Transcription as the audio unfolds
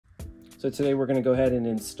So today we're going to go ahead and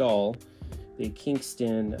install the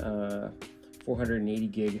Kingston 480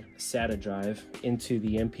 gig SATA drive into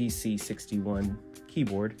the MPC 61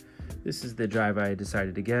 keyboard. This is the drive I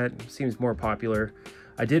decided to get. Seems more popular.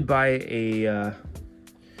 I did buy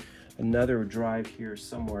another drive here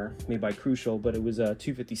somewhere made by Crucial, but it was a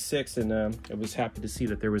 256, and I was happy to see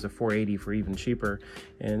that there was a 480 for even cheaper,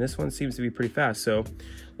 and this one seems to be pretty fast. So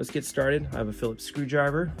let's get started. I have a Phillips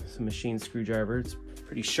screwdriver, some machine screwdriver. It's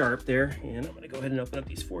pretty sharp there, and I'm going to go ahead and open up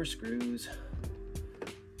these 4 screws.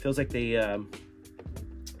 Feels like they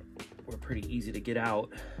were pretty easy to get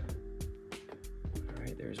out. All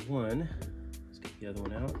right, there's one. Let's get the other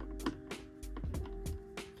one out.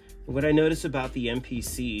 What I noticed about the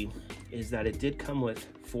MPC is that it did come with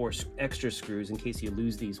 4 extra screws in case you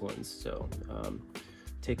lose these ones. So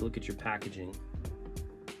take a look at your packaging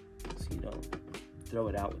so you don't throw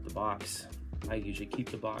it out with the box. I usually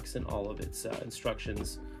keep the box and all of its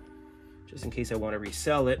instructions just in case I want to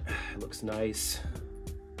resell it. It looks nice.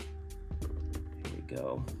 Here we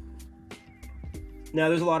go. Now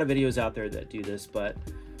there's a lot of videos out there that do this, but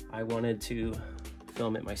I wanted to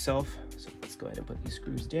film it myself. So let's go ahead and put these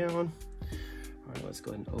screws down. All right, let's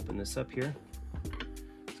go ahead and open this up here.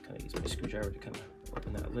 Let's kind of use my screwdriver to kind of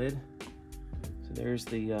open that lid. So there's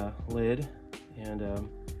the lid, and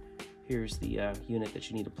here's the unit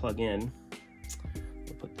that you need to plug in.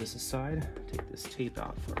 We'll put this aside, take this tape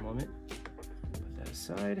out for a moment, put that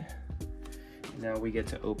aside. Now we get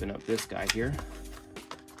to open up this guy here.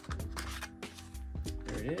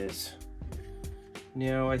 There it is.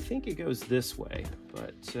 Now I think it goes this way,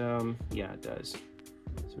 but yeah, it does.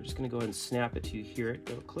 So we're just gonna go ahead and snap it till you hear it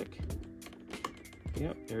go click.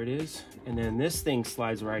 Yep, there it is. And then this thing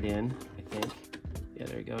slides right in, I think. Yeah,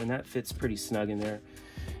 there you go. And that fits pretty snug in there.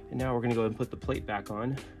 And now we're gonna go ahead and put the plate back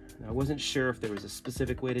on. And I wasn't sure if there was a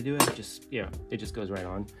specific way to do it. It just goes right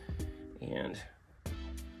on. And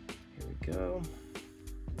here we go.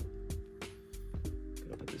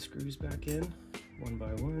 Gonna put the screws back in one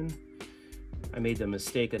by one. I made the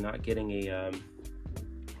mistake of not getting a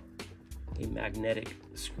magnetic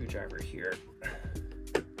screwdriver here.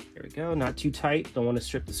 There we go, not too tight, don't want to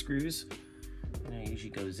strip the screws. And I usually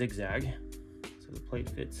go zigzag, so the plate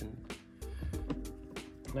fits in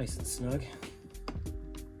nice and snug.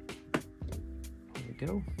 There we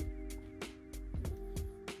go.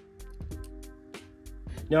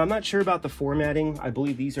 Now I'm not sure about the formatting. I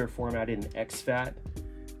believe these are formatted in exFAT.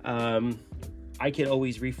 I could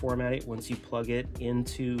always reformat it once you plug it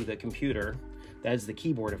into the computer. That is the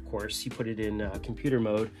keyboard, of course. You put it in computer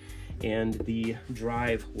mode, and the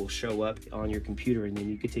drive will show up on your computer, and then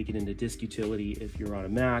you could take it into disk utility if you're on a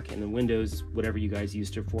Mac, and then Windows, whatever you guys use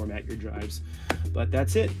to format your drives. But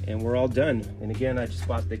that's it, and we're all done. And again, I just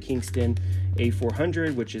bought the Kingston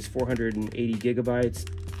A400, which is 480 gigabytes,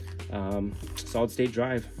 solid state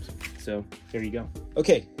drive. So there you go.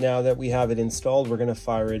 Okay, now that we have it installed, we're gonna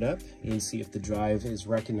fire it up and see if the drive is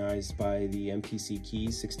recognized by the MPC Key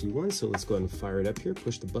 61. So let's go ahead and fire it up here,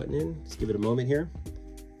 push the button in, just give it a moment here.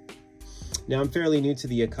 Now I'm fairly new to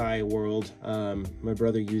the AKAI world. My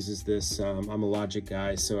brother uses this. I'm a Logic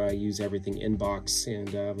guy, so I use everything inbox, and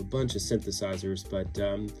I have a bunch of synthesizers, but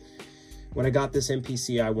when I got this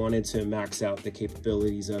MPC, I wanted to max out the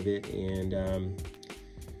capabilities of it, and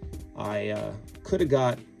I could have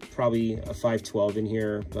got probably a 512 in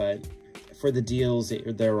here, but for the deals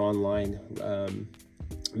they're online,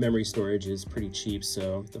 memory storage is pretty cheap,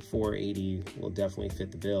 so the 480 will definitely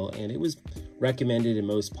fit the bill, and it was recommended and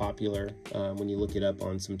most popular when you look it up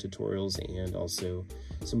on some tutorials and also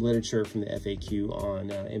some literature from the FAQ on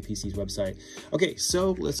MPC's website. Okay,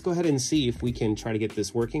 so let's go ahead and see if we can try to get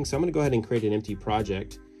this working. So I'm going to go ahead and create an empty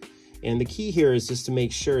project. And the key here is just to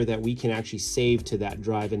make sure that we can actually save to that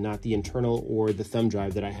drive and not the internal or the thumb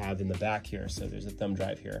drive that I have in the back here. So there's a thumb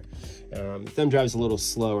drive here. The thumb drive is a little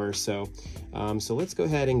slower. So let's go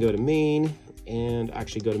ahead and go to main and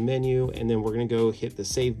actually go to menu. And then we're going to go hit the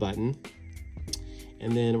save button.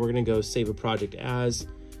 And then we're going to go save a project as.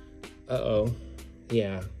 Uh-oh.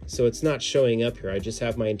 Yeah. So it's not showing up here. I just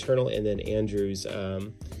have my internal and then Andrew's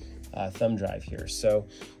thumb drive here. So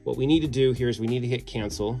what we need to do here is we need to hit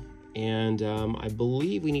cancel. And I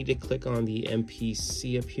believe we need to click on the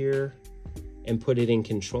MPC up here and put it in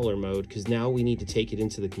controller mode, because now we need to take it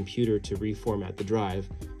into the computer to reformat the drive.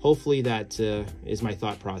 Hopefully that is my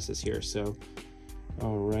thought process here. So,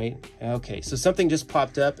 all right. Okay, so something just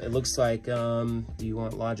popped up. It looks like, do you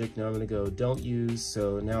want Logic? No, I'm gonna go don't use.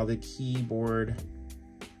 So now the keyboard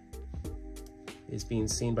is being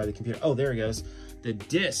seen by the computer. Oh, there it goes. The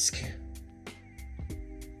disk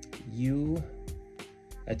you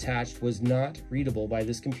attached was not readable by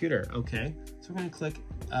this computer. Okay, so we're gonna click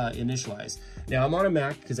initialize. Now I'm on a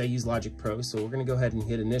Mac because I use Logic Pro, so we're going to go ahead and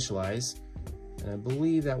hit initialize. And I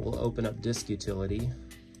believe that will open up disk utility.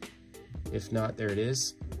 If not, there it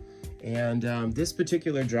is. And this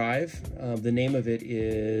particular drive, the name of it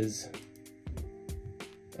is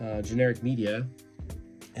generic media.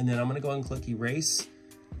 And then I'm going to go and click erase.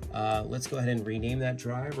 Let's go ahead and rename that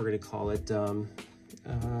drive. We're going to call it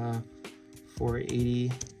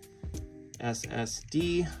 480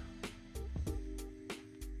 SSD.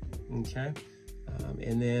 Okay.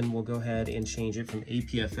 And then we'll go ahead and change it from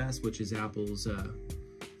APFS, which is Apple's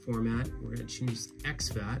format. We're going to choose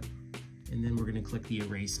exFAT, and then we're going to click the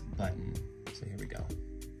erase button. So here we go.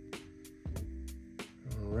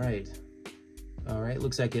 All right. All right,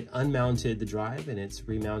 looks like it unmounted the drive and it's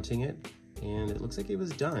remounting it, and it looks like it was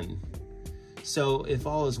done. So if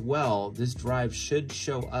all is well, this drive should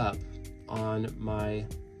show up on my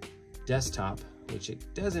desktop, which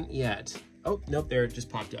it doesn't yet. Oh, nope, there it just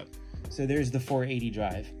popped up. So there's the 480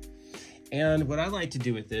 drive. And what I like to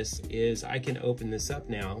do with this is I can open this up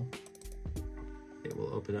now. It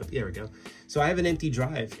will open up, there we go. So I have an empty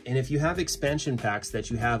drive, and if you have expansion packs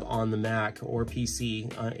that you have on the Mac or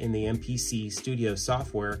PC in the MPC Studio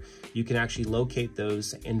software, you can actually locate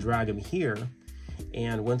those and drag them here.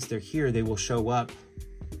 And once they're here, they will show up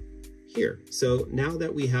here. So now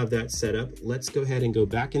that we have that set up, let's go ahead and go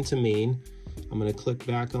back into main. I'm gonna click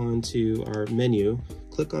back onto our menu,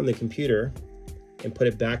 click on the computer, and put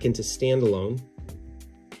it back into standalone.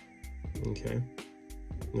 Okay.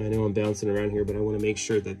 I know I'm bouncing around here, but I want to make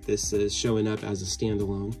sure that this is showing up as a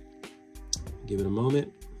standalone. Give it a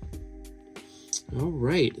moment. All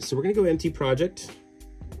right, so we're going to go empty project.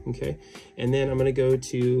 Okay, and then I'm going to go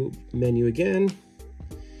to menu again,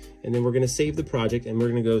 and then we're going to save the project, and we're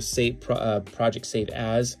going to go save project save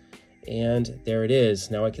as, and there it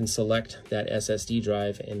is. Now I can select that SSD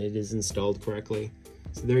drive, and it is installed correctly.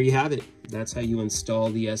 So there you have it. That's how you install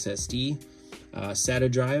the SSD SATA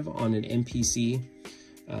drive on an MPC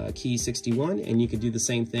Key 61, and you could do the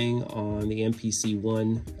same thing on the MPC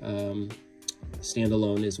 1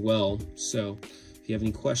 standalone as well. So if you have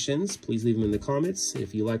any questions, please leave them in the comments.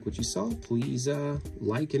 If you like what you saw, please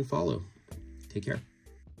like and follow. Take care.